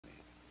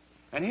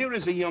And here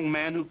is a young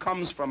man who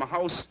comes from a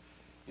house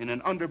in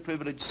an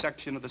underprivileged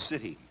section of the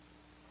city.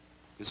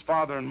 His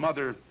father and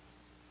mother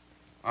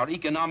are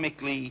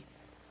economically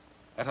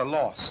at a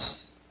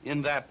loss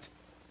in that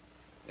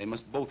they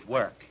must both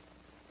work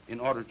in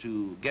order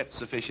to get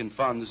sufficient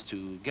funds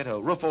to get a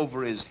roof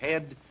over his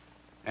head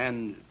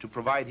and to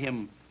provide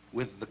him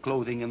with the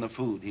clothing and the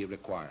food he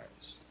requires.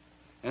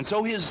 And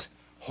so his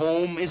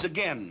home is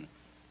again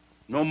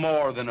no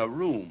more than a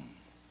room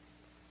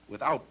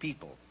without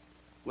people,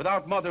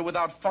 without mother,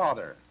 without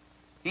father.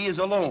 He is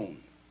alone.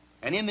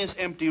 And in this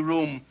empty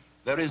room,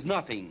 there is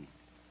nothing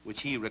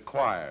which he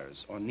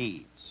requires or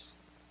needs.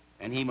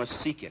 And he must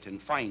seek it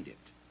and find it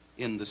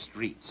in the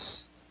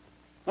streets.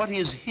 What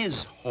is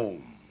his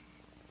home?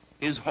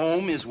 His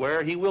home is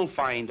where he will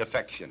find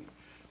affection,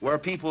 where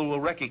people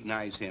will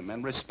recognize him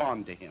and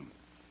respond to him.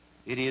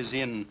 It is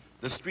in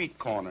the street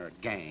corner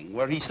gang,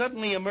 where he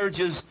suddenly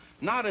emerges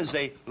not as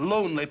a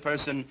lonely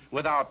person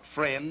without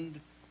friend,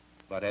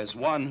 but as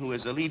one who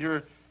is a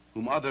leader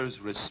whom others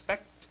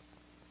respect,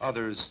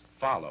 others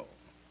follow.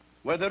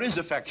 Where there is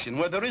affection,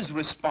 where there is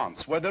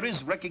response, where there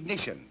is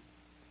recognition.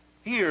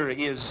 Here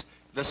is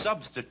the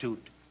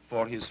substitute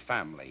for his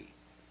family.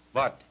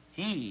 But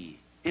he,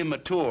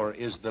 immature,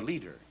 is the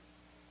leader.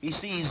 He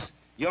sees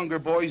younger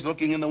boys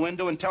looking in the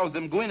window and tells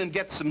them, go in and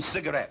get some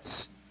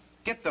cigarettes.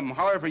 Get them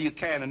however you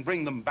can and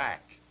bring them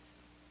back.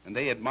 And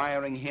they,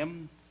 admiring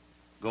him,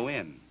 go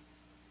in.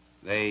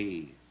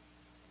 They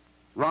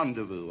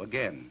rendezvous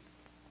again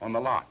on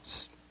the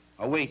lots,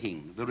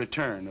 awaiting the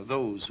return of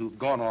those who've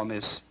gone on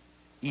this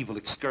evil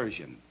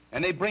excursion.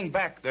 And they bring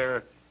back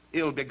their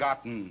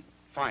ill-begotten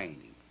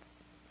finding.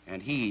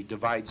 And he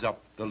divides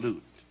up the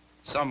loot,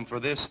 some for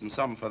this and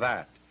some for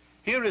that.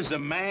 Here is a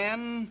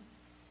man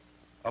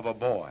of a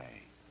boy.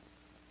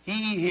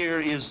 He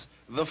here is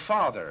the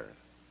father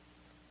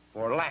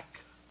for lack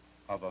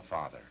of a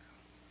father.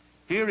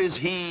 Here is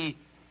he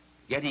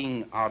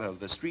getting out of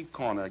the street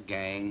corner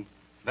gang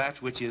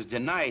that which is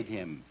denied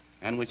him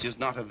and which is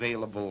not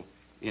available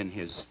in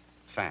his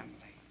family.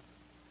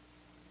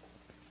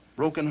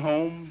 Broken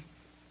home,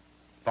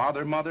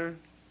 father, mother,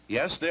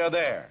 yes, they're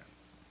there,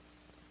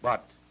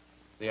 but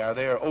they are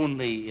there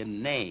only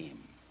in name,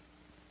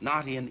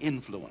 not in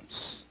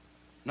influence,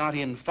 not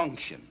in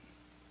function.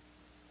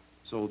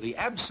 So the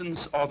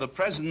absence or the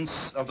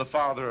presence of the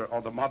father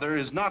or the mother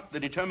is not the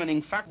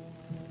determining factor.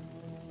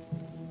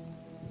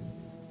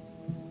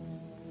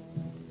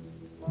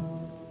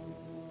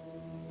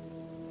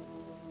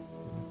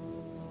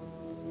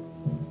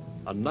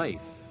 A knife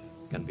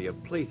can be a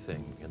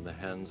plaything in the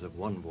hands of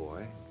one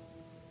boy.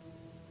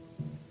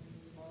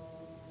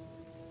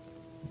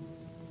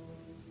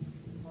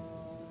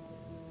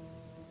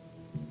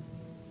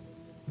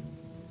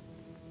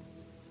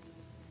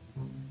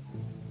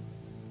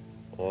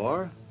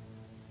 Or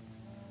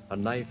a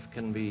knife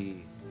can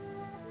be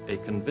a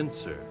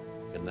convincer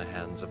in the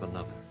hands of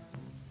another.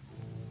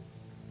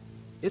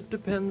 It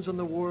depends on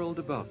the world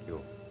about you.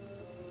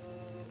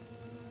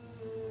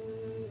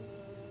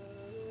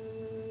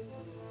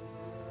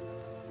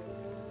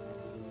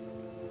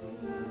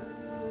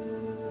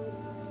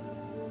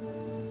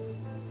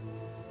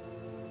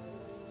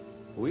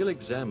 We'll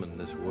examine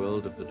this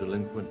world of the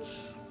delinquents,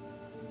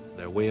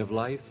 their way of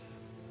life,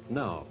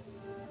 now,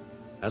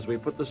 as we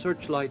put the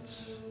searchlights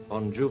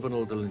on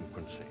juvenile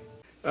delinquency.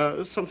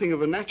 Something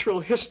of a natural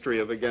history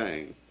of a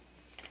gang.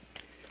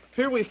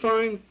 Here we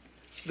find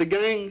the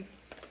gang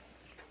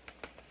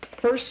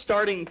first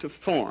starting to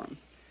form.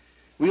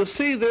 We'll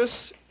see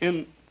this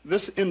in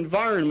this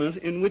environment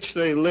in which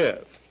they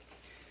live.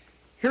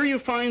 Here you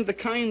find the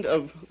kind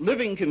of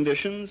living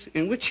conditions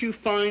in which you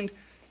find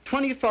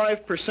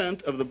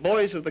 25% of the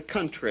boys of the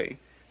country,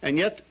 and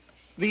yet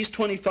these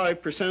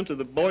 25% of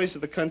the boys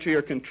of the country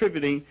are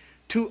contributing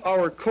to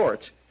our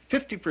courts,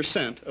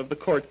 50% of the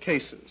court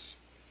cases.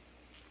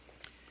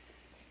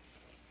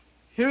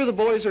 Here the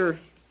boys are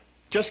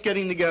just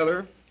getting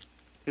together.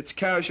 It's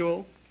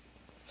casual,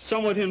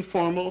 somewhat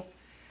informal,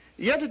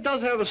 yet it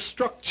does have a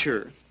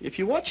structure. If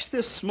you watch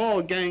this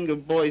small gang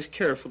of boys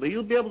carefully,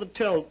 you'll be able to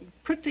tell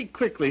pretty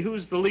quickly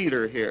who's the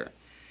leader here.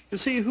 You'll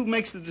see who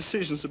makes the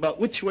decisions about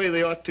which way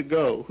they ought to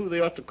go, who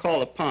they ought to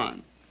call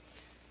upon.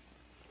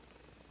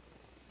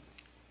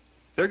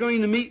 They're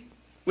going to meet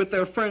with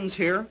their friends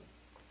here.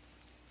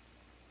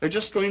 They're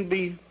just going to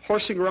be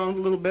horsing around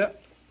a little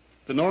bit,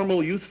 the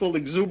normal youthful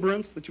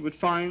exuberance that you would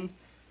find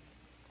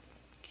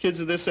kids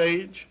of this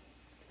age.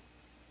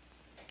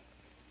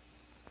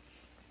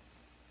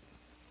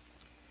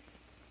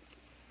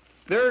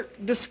 They're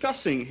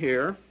discussing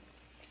here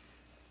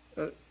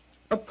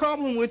a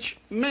problem which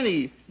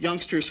many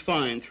youngsters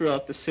find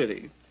throughout the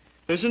city.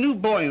 There's a new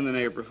boy in the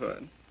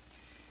neighborhood.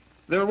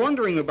 They're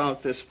wondering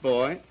about this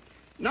boy,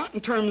 not in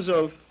terms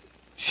of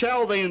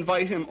shall they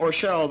invite him or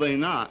shall they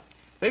not.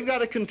 They've got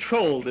to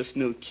control this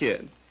new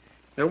kid.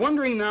 They're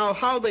wondering now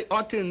how they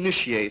ought to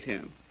initiate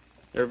him.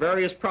 There are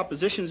various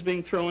propositions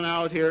being thrown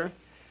out here.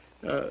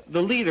 The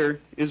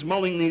leader is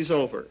mulling these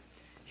over.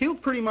 He'll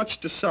pretty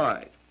much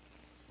decide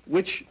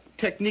which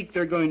technique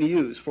they're going to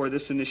use for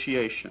this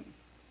initiation.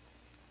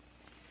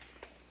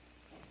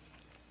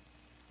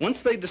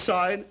 Once they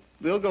decide,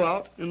 they'll go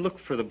out and look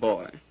for the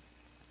boy.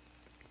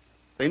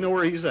 They know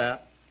where he's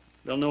at.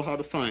 They'll know how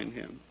to find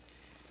him.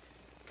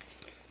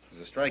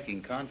 There's a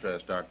striking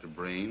contrast, Dr.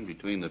 Brain,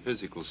 between the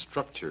physical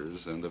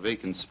structures and the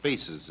vacant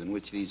spaces in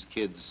which these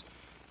kids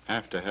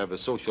have to have a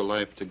social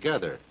life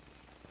together.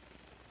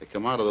 They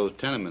come out of those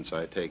tenements,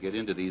 I take it,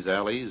 into these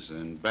alleys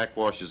and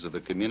backwashes of the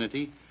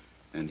community,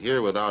 and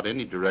here, without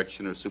any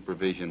direction or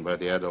supervision by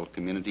the adult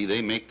community,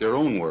 they make their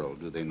own world,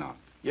 do they not?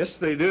 Yes,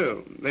 they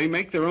do. They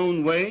make their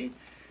own way.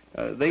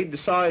 They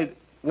decide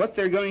what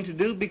they're going to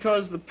do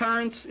because the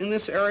parents in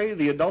this area,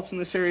 the adults in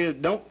this area,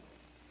 don't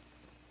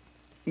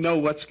know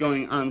what's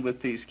going on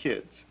with these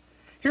kids.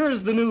 Here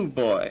is the new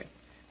boy.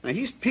 Now,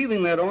 he's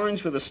peeling that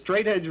orange with a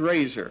straight-edge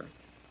razor.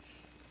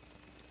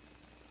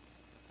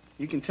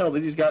 You can tell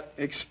that he's got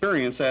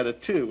experience at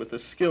it, too, with the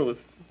skill with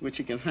which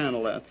he can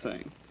handle that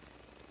thing.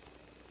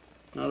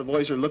 Now the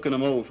boys are looking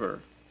him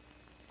over.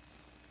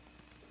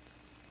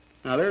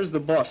 Now there's the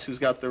boss who's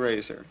got the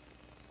razor.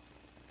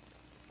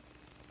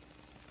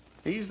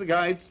 He's the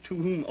guy to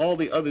whom all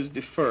the others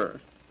defer.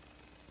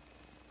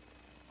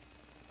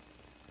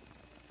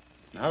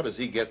 How does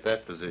he get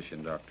that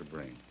position, Dr.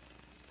 Brain?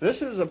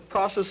 This is a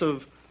process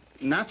of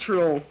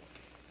natural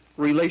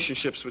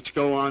relationships which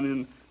go on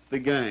in the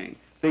gang.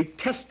 They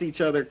test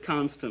each other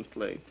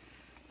constantly.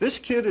 This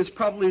kid is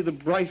probably the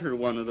brighter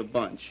one of the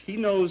bunch. He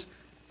knows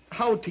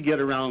how to get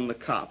around the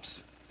cops.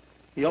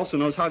 He also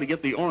knows how to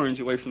get the orange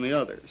away from the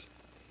others.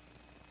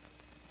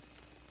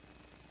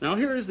 Now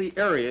here is the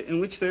area in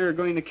which they're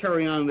going to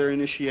carry on their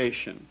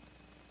initiation.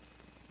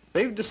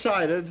 They've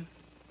decided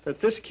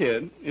that this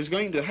kid is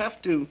going to have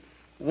to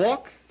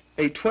walk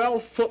a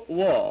 12-foot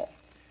wall.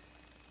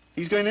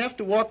 He's going to have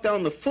to walk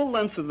down the full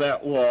length of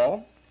that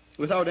wall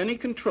without any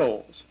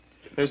controls.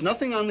 There's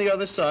nothing on the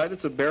other side.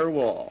 It's a bare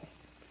wall.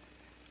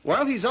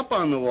 While he's up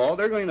on the wall,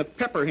 they're going to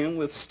pepper him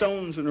with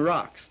stones and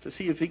rocks to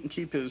see if he can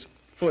keep his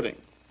footing.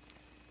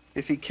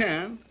 If he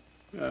can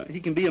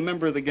be a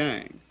member of the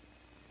gang.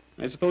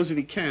 I suppose if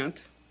he can't,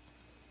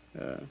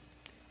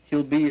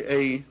 he'll be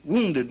a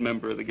wounded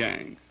member of the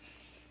gang.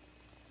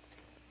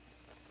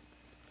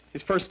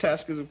 His first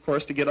task is, of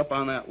course, to get up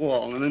on that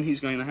wall, and then he's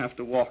going to have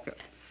to walk it.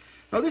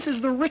 Now, this is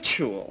the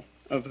ritual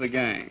of the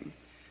gang.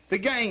 The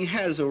gang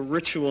has a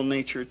ritual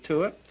nature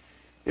to it.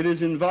 It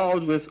is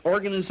involved with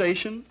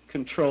organization,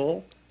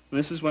 control, and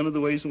this is one of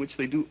the ways in which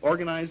they do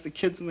organize the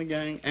kids in the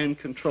gang and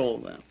control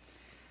them.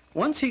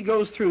 Once he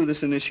goes through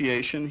this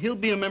initiation, he'll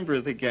be a member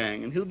of the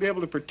gang, and he'll be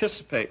able to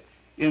participate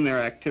in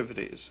their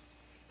activities.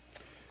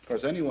 Of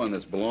course, anyone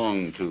that's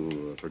belonged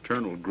to a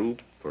fraternal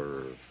group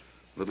or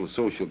little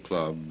social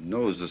club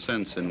knows the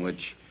sense in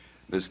which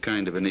this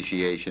kind of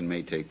initiation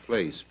may take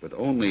place, but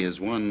only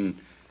as one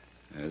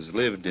has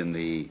lived in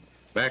the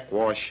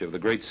backwash of the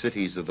great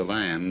cities of the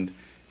land,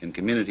 in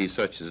communities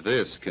such as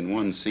this, can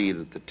one see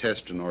that the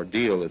test and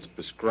ordeal that's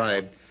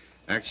prescribed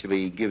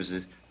actually gives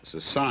us a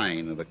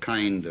sign of the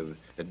kind of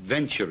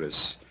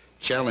adventurous,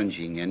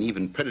 challenging, and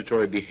even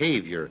predatory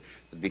behavior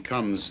that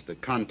becomes the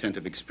content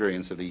of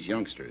experience of these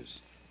youngsters.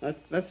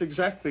 That's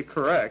exactly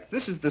correct.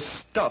 This is the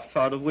stuff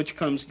out of which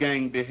comes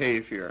gang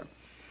behavior.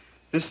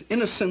 This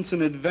innocence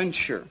and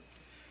adventure.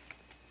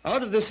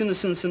 Out of this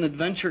innocence and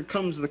adventure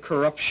comes the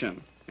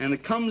corruption, and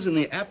it comes in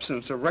the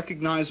absence of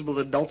recognizable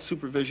adult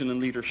supervision and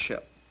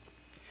leadership.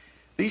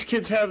 These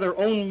kids have their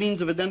own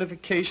means of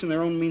identification,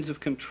 their own means of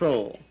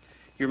control.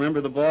 You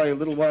remember the boy a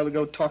little while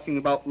ago talking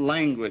about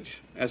language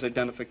as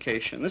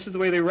identification. This is the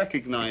way they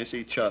recognize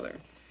each other.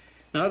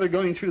 Now they're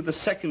going through the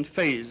second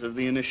phase of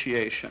the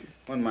initiation.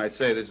 One might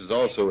say this is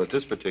also, at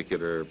this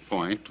particular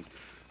point,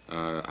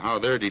 how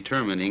they're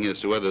determining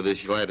as to whether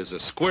this lad is a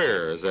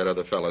square, as that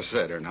other fellow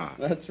said, or not.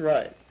 That's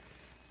right.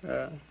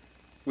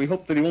 We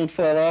hope that he won't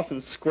fall off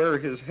and square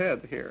his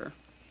head here.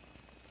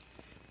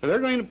 But they're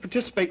going to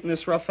participate in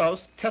this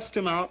roughhouse, test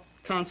him out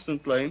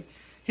constantly.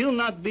 He'll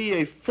not be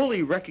a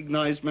fully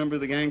recognized member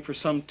of the gang for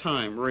some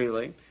time,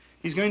 really.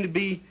 He's going to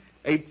be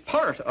a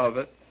part of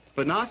it,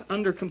 but not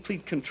under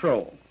complete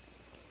control.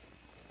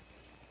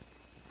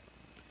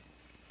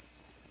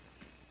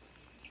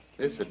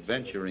 This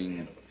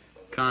adventuring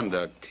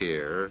conduct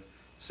here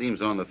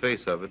seems on the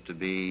face of it to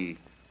be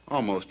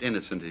almost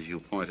innocent, as you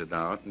pointed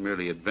out,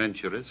 merely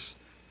adventurous.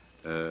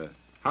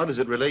 How does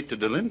it relate to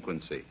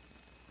delinquency?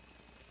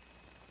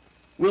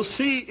 We'll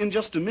see in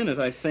just a minute,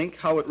 I think,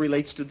 how it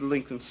relates to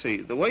delinquency.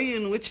 The way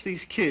in which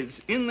these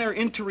kids, in their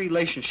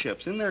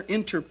interrelationships, in their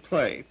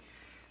interplay,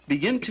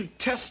 begin to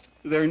test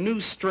their new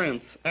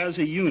strength as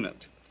a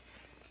unit.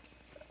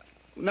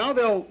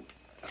 Now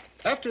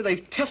after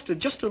they've tested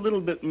just a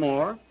little bit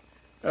more,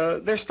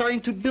 they're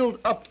starting to build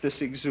up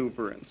this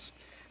exuberance.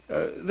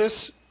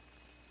 This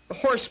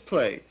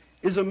horseplay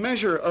is a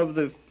measure of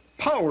the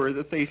power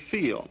that they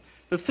feel,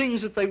 the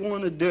things that they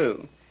want to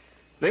do.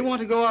 They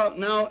want to go out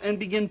now and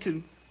begin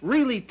to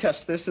really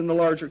test this in the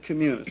larger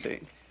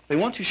community. They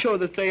want to show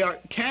that they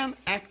can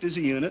act as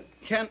a unit,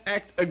 can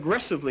act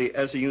aggressively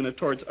as a unit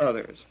towards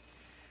others.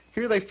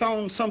 Here they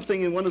found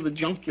something in one of the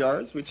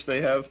junkyards which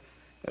they have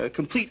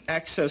complete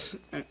access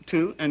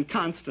to and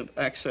constant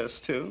access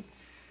to,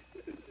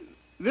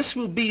 this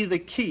will be the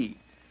key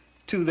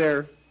to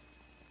their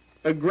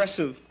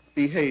aggressive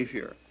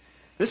behavior.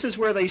 This is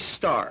where they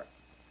start.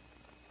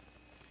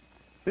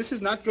 This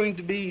is not going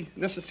to be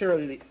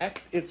necessarily the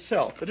act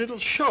itself, but it'll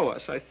show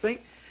us, I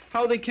think,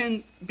 how they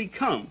can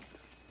become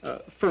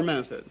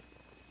fermented.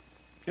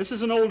 This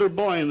is an older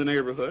boy in the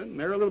neighborhood, and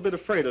they're a little bit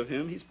afraid of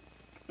him. He's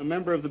a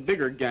member of the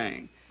bigger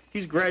gang.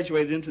 He's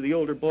graduated into the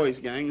older boys'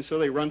 gang, and so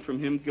they run from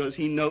him because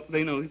they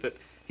know that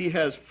he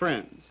has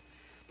friends.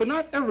 But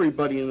not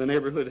everybody in the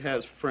neighborhood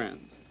has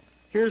friends.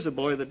 Here's a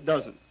boy that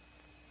doesn't.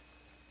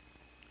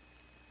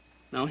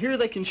 Now here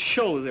they can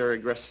show their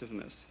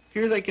aggressiveness.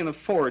 Here they can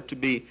afford to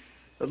be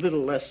a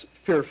little less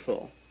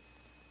fearful.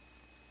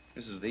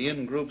 This is the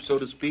in-group, so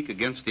to speak,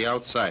 against the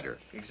outsider.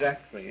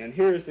 Exactly, and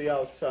here's the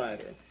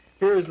outsider.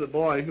 Here's the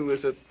boy who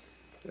is at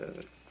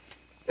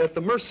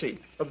the mercy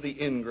of the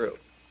in-group.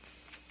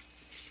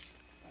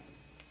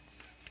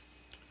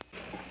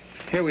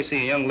 Here we see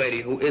a young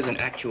lady who is an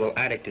actual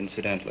addict,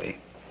 incidentally.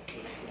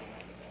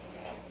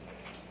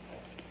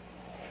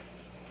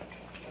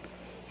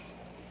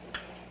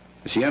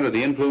 Is she under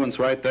the influence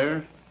right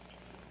there?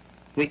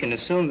 We can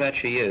assume that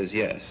she is,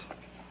 yes.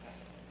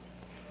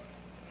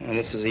 And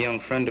this is a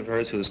young friend of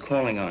hers who is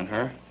calling on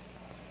her,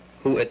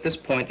 who at this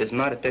point is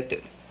not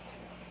addicted.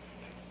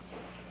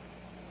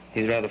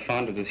 He's rather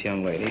fond of this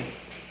young lady,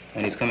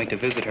 and he's coming to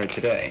visit her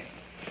today.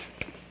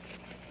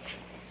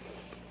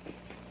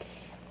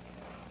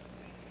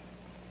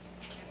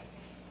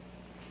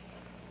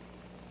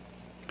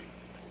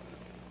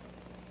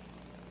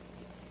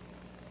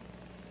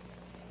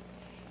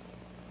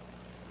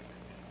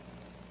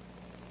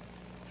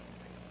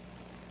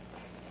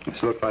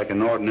 This looks like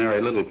an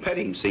ordinary little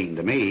petting scene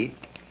to me.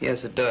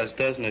 Yes, it does,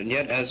 doesn't it? And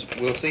yet, as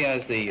we'll see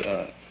as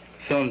the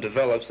film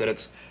develops, that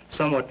it's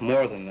somewhat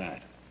more than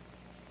that.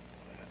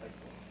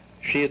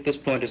 She, at this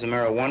point, is a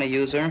marijuana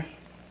user.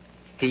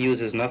 He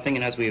uses nothing,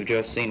 and as we've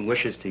just seen,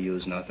 wishes to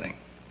use nothing.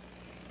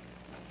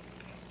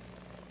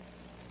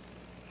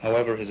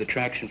 However, his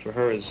attraction for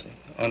her is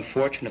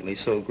unfortunately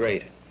so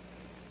great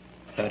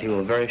that he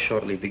will very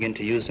shortly begin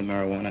to use the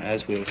marijuana,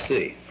 as we'll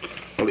see.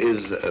 Well,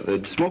 is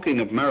the smoking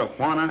of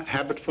marijuana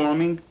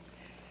habit-forming?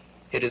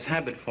 It is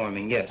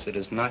habit-forming, yes. It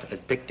is not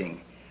addicting,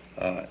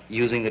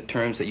 using the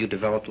terms that you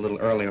developed a little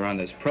earlier on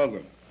this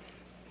program.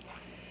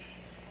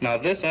 Now,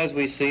 this, as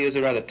we see, is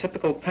a rather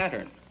typical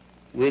pattern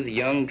with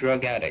young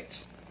drug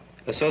addicts.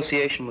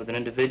 Association with an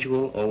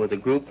individual or with a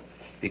group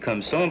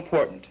becomes so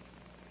important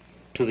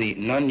to the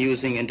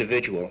non-using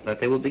individual that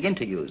they will begin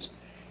to use,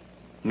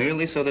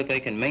 merely so that they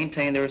can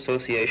maintain their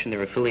association,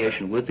 their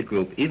affiliation with the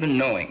group, even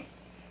knowing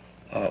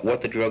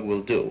what the drug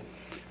will do.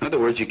 In other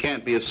words, you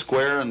can't be a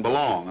square and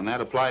belong, and that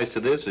applies to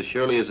this as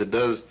surely as it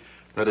does,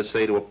 let us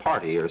say, to a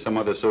party or some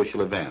other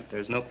social event.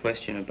 There's no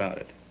question about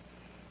it.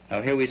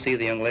 Now, here we see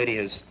the young lady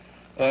has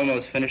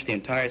almost finished the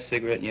entire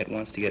cigarette and yet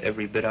wants to get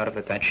every bit out of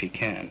it that she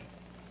can.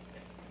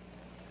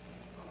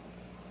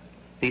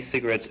 These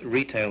cigarettes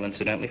retail,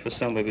 incidentally, for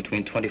somewhere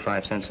between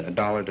 25 cents and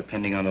 $1,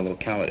 depending on the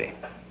locality.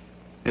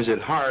 Is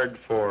it hard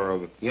for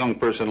a young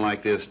person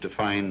like this to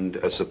find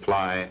a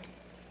supply?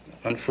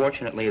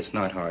 Unfortunately, it's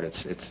not hard.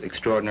 It's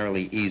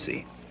extraordinarily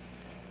easy.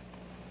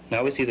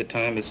 Now we see the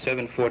time is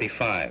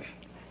 7:45.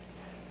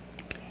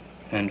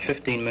 And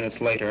 15 minutes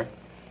later,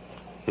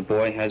 the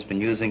boy has been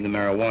using the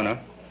marijuana,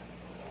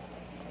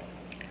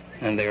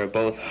 and they are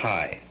both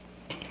high.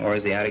 Or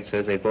as the addict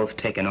says, they've both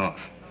taken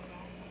off.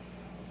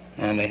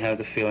 And they have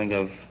the feeling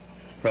of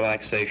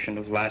relaxation,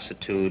 of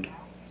lassitude,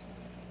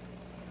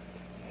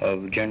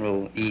 of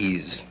general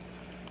ease.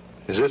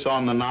 Is this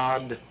on the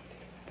nod?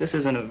 This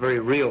is in a very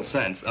real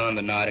sense on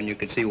the nod, and you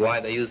can see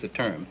why they use the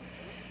term.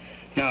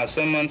 Now,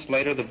 some months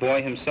later, the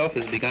boy himself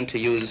has begun to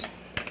use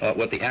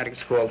what the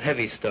addicts call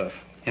heavy stuff.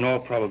 In all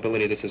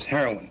probability, this is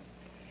heroin,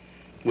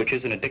 which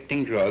is an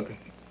addicting drug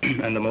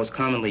and the most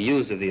commonly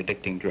used of the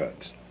addicting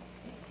drugs.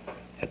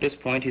 At this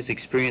point, he's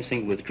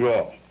experiencing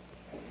withdrawal,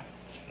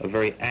 a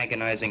very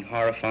agonizing,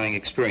 horrifying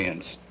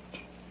experience.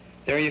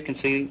 There you can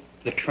see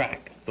the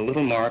track, the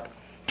little mark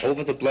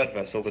over the blood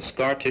vessel, the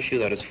scar tissue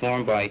that is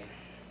formed by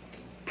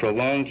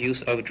prolonged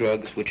use of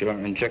drugs which are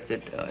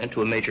injected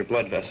into a major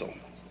blood vessel.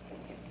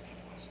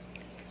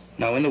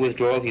 Now, in the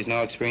withdrawal, he's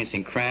now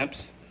experiencing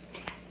cramps.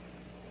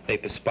 They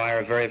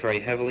perspire very, very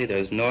heavily.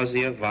 There's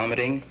nausea,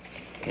 vomiting,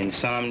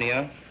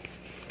 insomnia,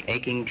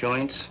 aching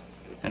joints,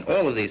 and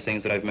all of these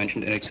things that I've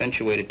mentioned in an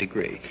accentuated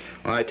degree.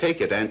 Well, I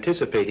take it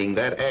anticipating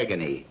that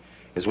agony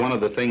is one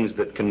of the things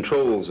that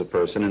controls a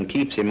person and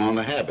keeps him on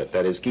the habit.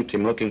 That is, keeps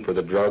him looking for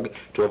the drug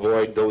to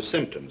avoid those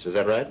symptoms. Is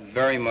that right?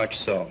 Very much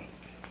so.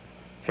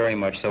 Very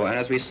much so. And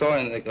as we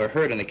saw or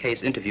heard in the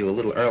case interview a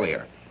little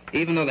earlier,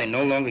 even though they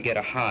no longer get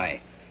a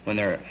high when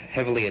they're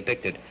heavily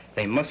addicted,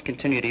 they must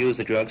continue to use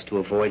the drugs to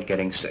avoid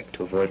getting sick,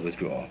 to avoid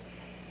withdrawal.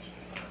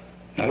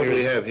 Now, what do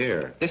we have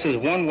here? This is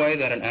one way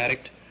that an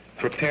addict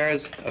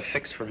prepares a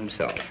fix for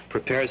himself,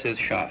 prepares his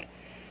shot.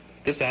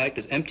 This addict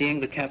is emptying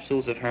the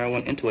capsules of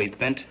heroin into a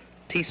bent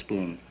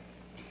teaspoon.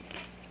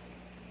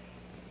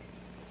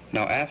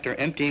 Now, after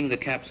emptying the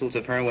capsules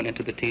of heroin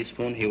into the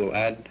teaspoon, he will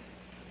add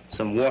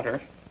some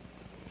water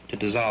to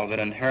dissolve it,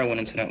 and heroin,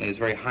 incidentally, is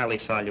very highly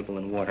soluble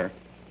in water.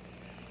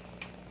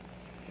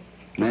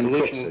 The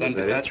solution will then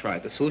be, that's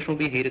right. The solution will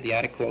be heated. The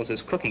addict calls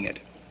this cooking it.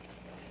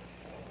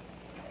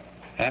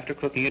 After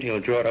cooking it, he'll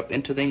draw it up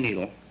into the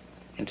needle,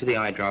 into the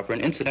eyedropper.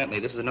 And incidentally,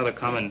 this is another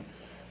common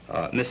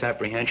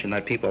misapprehension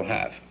that people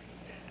have.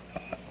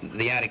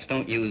 The addicts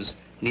don't use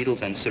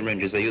needles and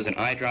syringes. They use an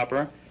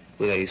eyedropper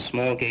with a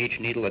small gauge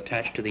needle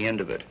attached to the end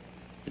of it.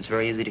 It's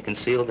very easy to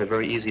conceal. They're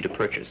very easy to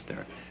purchase.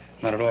 They're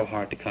not at all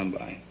hard to come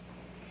by.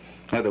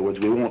 In other words,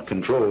 we won't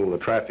control the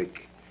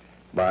traffic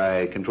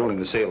by controlling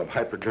the sale of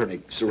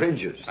hypodermic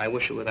syringes. I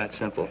wish it were that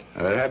simple.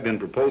 There have been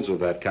proposals of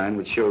that kind,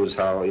 which shows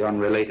how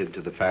unrelated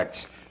to the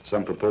facts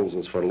some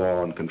proposals for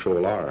law and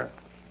control are.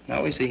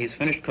 Now we see he's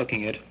finished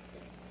cooking it,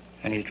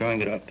 and he's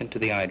drawing it up into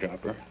the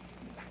eyedropper,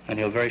 and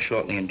he'll very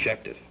shortly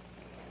inject it.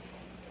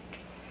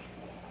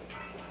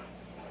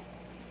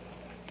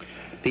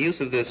 The use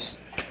of this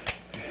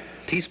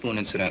teaspoon,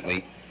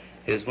 incidentally,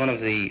 is one of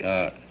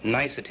the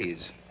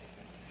niceties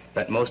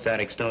that most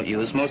addicts don't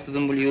use. Most of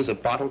them will use a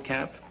bottle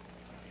cap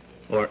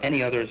or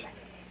any other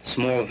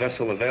small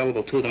vessel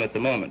available to them at the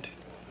moment.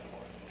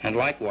 And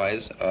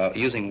likewise,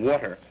 using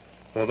water,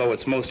 although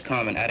it's most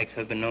common, addicts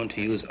have been known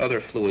to use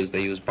other fluids.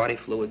 They use body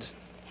fluids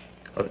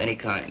of any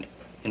kind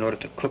in order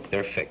to cook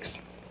their fix.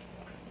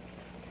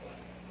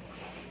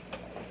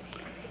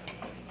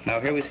 Now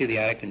here we see the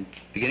addict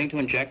beginning to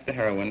inject the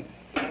heroin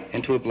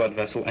into a blood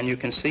vessel, and you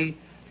can see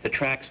the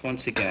tracks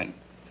once again.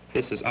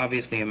 This is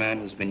obviously a man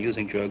who's been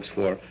using drugs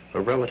for a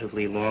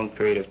relatively long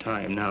period of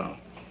time now.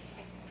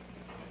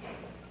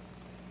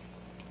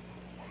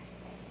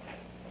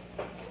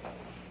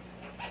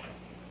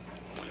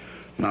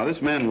 Now,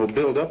 this man will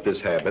build up this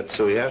habit,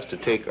 so he has to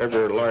take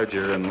ever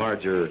larger and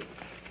larger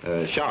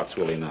shots,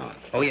 will he not?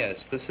 Oh,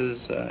 yes. This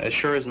is as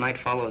sure as night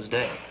follows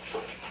day.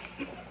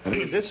 And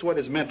is this what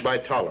is meant by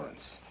tolerance?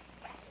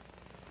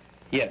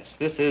 Yes,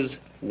 this is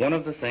one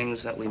of the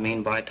things that we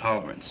mean by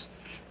tolerance.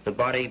 The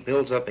body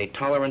builds up a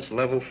tolerance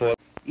level for...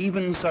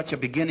 Even such a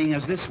beginning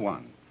as this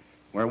one,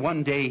 where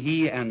one day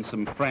he and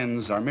some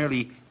friends are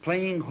merely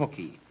playing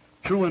hooky,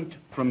 truant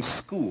from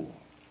school.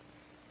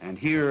 And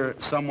here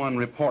someone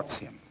reports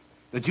him.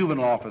 The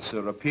juvenile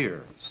officer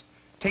appears,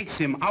 takes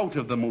him out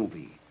of the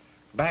movie,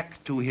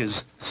 back to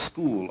his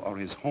school or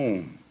his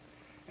home.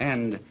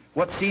 And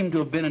what seemed to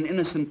have been an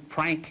innocent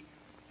prank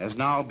has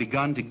now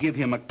begun to give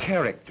him a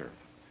character,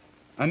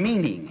 a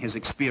meaning, his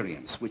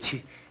experience,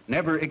 which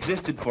never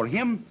existed for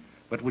him,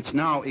 but which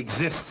now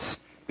exists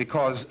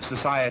because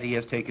society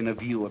has taken a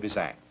view of his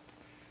act.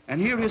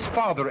 And here his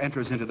father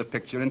enters into the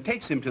picture and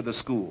takes him to the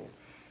school.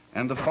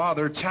 And the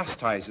father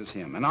chastises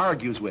him and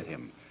argues with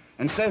him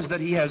and says that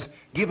he has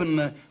given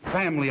the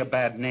family a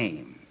bad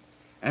name.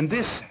 And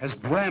this has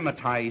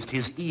dramatized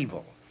his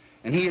evil.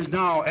 And he is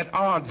now at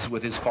odds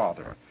with his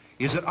father.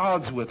 He is at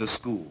odds with the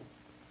school.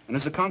 And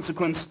as a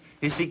consequence,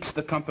 he seeks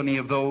the company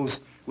of those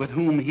with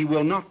whom he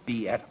will not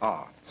be at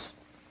odds.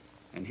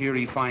 And here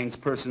he finds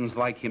persons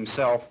like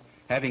himself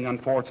having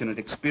unfortunate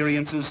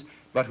experiences,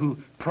 but who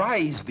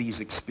prize these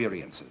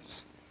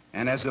experiences.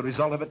 And as a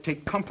result of it,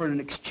 take comfort in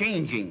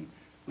exchanging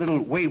little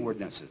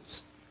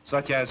waywardnesses,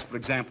 such as, for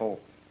example,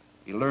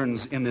 he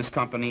learns in this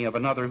company of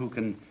another who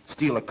can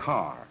steal a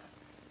car.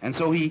 And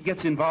so he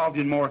gets involved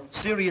in more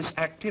serious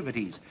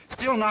activities,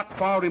 still not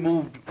far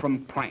removed from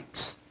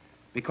pranks,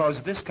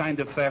 because this kind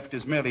of theft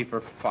is merely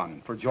for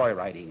fun, for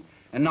joyriding,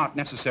 and not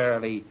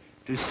necessarily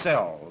to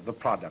sell the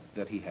product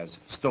that he has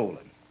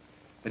stolen.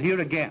 But here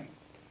again,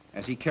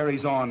 as he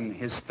carries on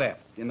his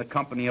theft in the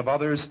company of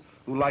others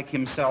who, like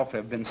himself,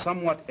 have been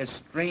somewhat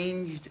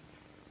estranged,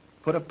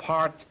 put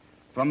apart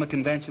from the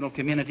conventional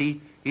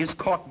community, he is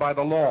caught by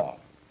the law.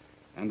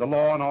 And the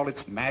law in all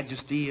its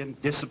majesty and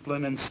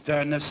discipline and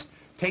sternness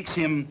takes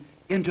him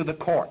into the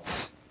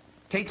courts,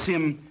 takes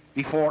him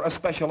before a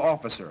special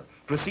officer,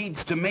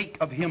 proceeds to make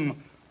of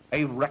him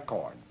a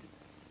record,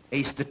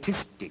 a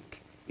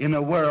statistic in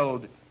a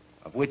world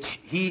of which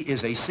he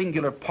is a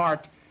singular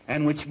part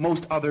and which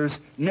most others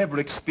never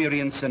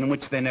experience and in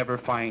which they never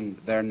find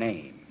their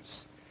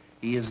names.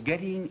 He is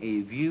getting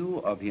a view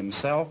of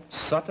himself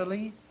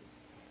subtly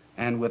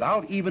and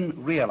without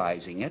even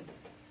realizing it,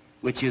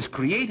 which is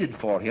created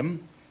for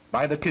him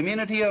by the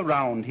community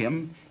around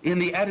him in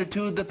the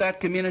attitude that that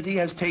community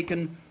has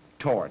taken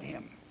toward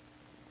him.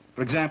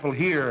 For example,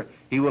 here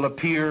he will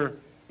appear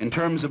in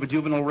terms of a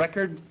juvenile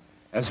record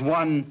as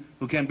one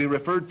who can be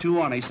referred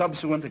to on a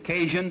subsequent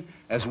occasion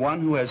as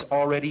one who has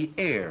already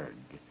erred,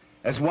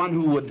 as one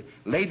who would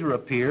later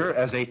appear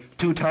as a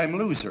two-time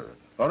loser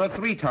or a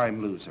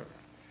three-time loser.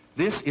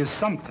 This is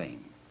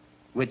something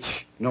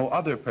which no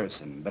other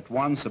person but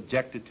one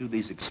subjected to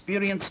these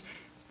experiences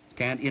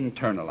can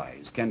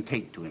internalize, can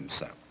take to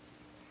himself.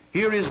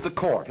 Here is the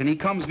court, and he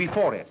comes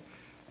before it,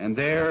 and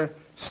there,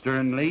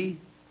 sternly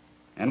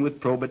and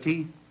with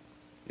probity,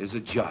 is a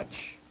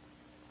judge.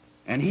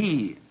 And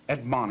he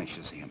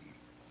admonishes him.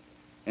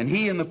 And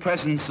he, in the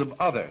presence of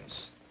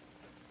others,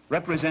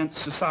 represents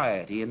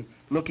society in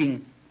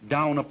looking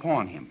down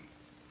upon him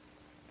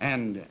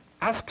and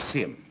asks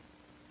him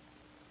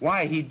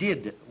why he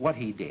did what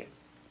he did.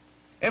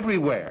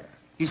 Everywhere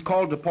he's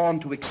called upon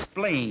to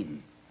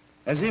explain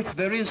as if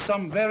there is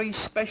some very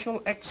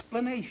special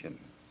explanation.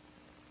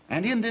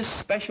 And in this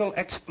special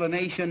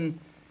explanation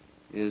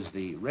is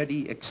the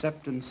ready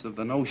acceptance of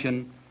the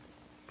notion,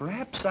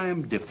 perhaps I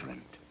am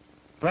different.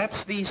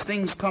 Perhaps these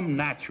things come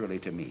naturally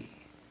to me.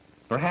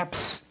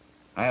 Perhaps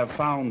I have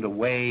found a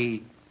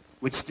way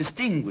which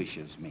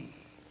distinguishes me,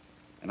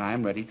 and I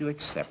am ready to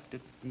accept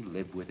it and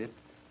live with it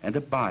and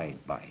abide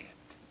by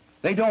it.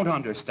 They don't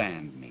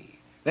understand me.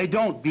 They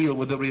don't deal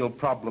with the real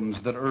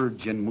problems that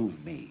urge and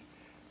move me.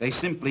 They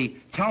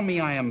simply tell me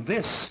I am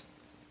this,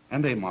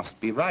 and they must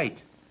be right.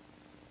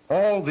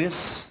 All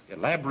this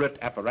elaborate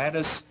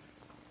apparatus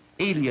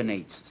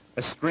alienates,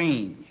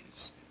 estranges,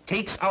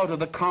 takes out of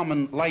the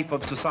common life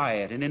of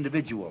society an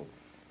individual,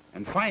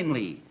 and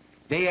finally,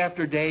 day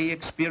after day,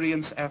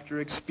 experience after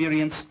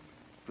experience,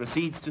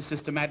 proceeds to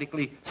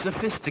systematically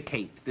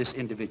sophisticate this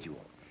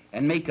individual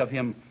and make of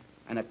him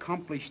an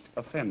accomplished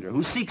offender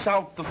who seeks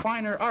out the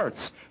finer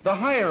arts, the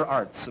higher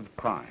arts of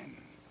crime,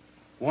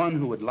 one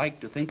who would like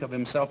to think of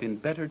himself in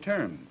better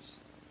terms.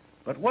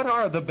 But what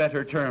are the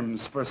better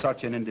terms for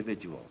such an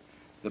individual?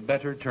 The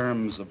better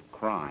terms of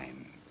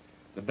crime,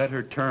 the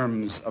better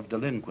terms of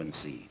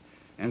delinquency.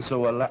 And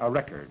so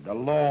a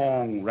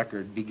long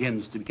record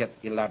begins to get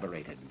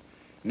elaborated.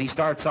 And he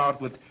starts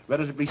out with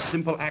relatively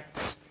simple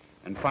acts,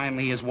 and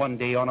finally is one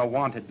day on a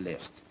wanted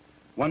list.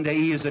 One day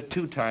he is a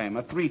 2-time,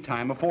 a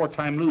 3-time, a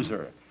 4-time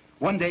loser.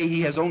 One day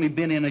he has only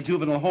been in a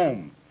juvenile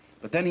home,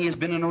 but then he has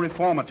been in a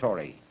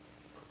reformatory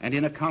and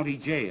in a county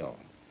jail,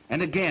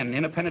 and again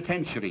in a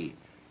penitentiary,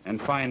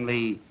 and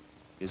finally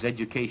his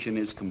education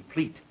is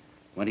complete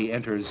when he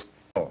enters.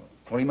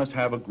 For he must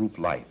have a group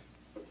life.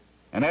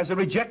 And as a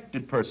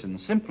rejected person,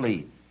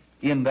 simply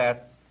in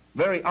that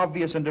very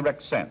obvious and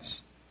direct sense,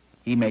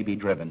 he may be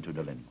driven to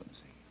delinquency.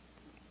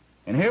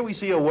 And here we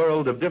see a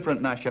world of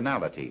different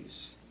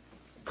nationalities,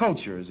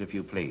 cultures, if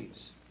you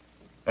please,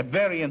 at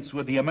variance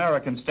with the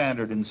American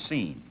standard and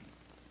scene.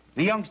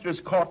 The youngsters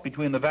caught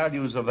between the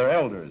values of their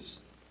elders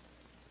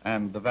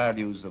and the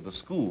values of the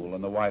school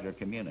and the wider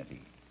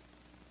community.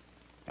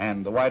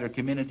 And the wider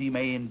community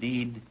may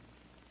indeed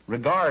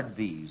regard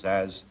these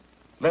as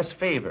less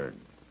favored,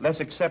 less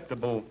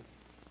acceptable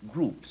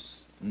groups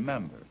and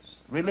members,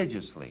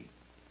 religiously,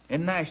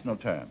 in national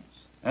terms.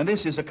 And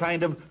this is a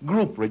kind of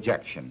group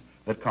rejection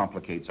that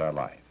complicates our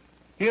life.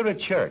 Here at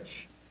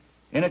church,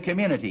 in a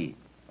community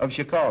of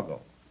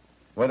Chicago,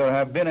 where there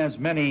have been as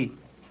many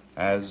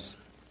as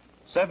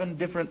 7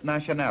 different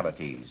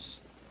nationalities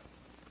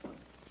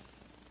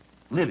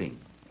living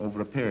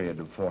over a period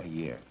of 40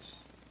 years,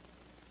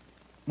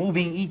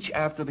 moving each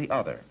after the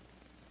other,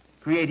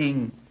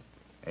 creating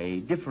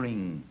a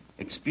differing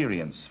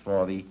experience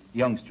for the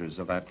youngsters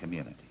of that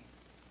community,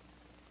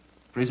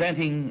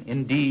 presenting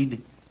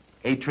indeed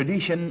a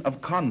tradition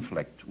of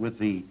conflict with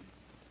the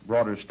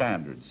broader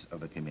standards of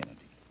the community,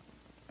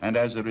 and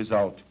as a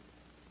result,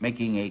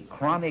 making a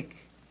chronic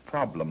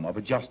problem of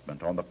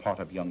adjustment on the part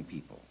of young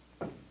people.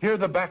 Here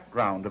the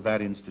background of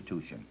that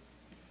institution,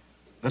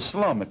 the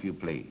slum, if you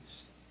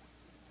please,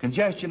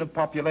 congestion of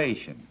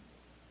population,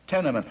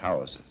 tenement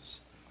houses,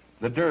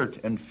 the dirt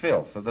and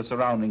filth of the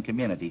surrounding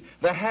community,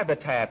 the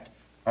habitat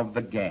of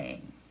the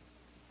gang.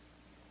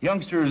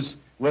 Youngsters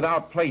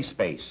without play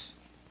space,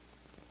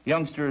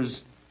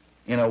 youngsters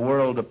in a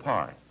world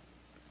apart,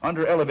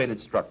 under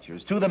elevated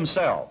structures, to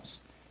themselves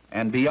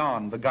and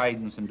beyond the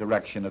guidance and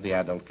direction of the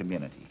adult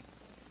community.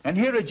 And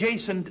here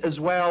adjacent as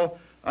well,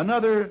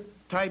 another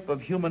type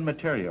of human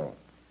material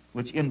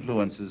which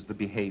influences the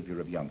behavior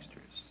of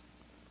youngsters,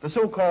 the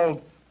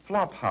so-called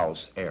flop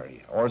house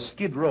area, or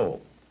Skid Row,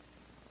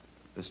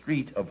 the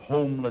street of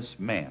homeless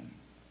men,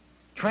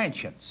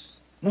 transients,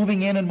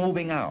 moving in and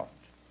moving out,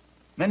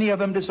 many of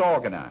them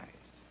disorganized,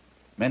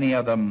 many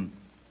of them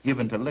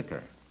given to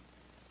liquor,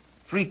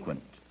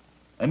 frequent,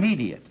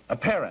 immediate,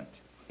 apparent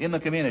in the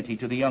community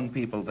to the young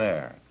people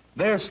there,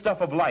 their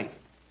stuff of life,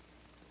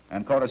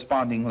 and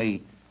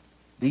correspondingly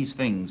these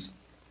things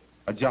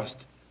adjust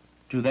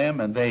to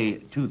them and they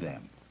to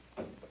them.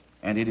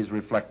 And it is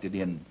reflected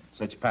in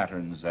such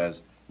patterns as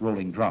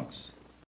rolling drunks,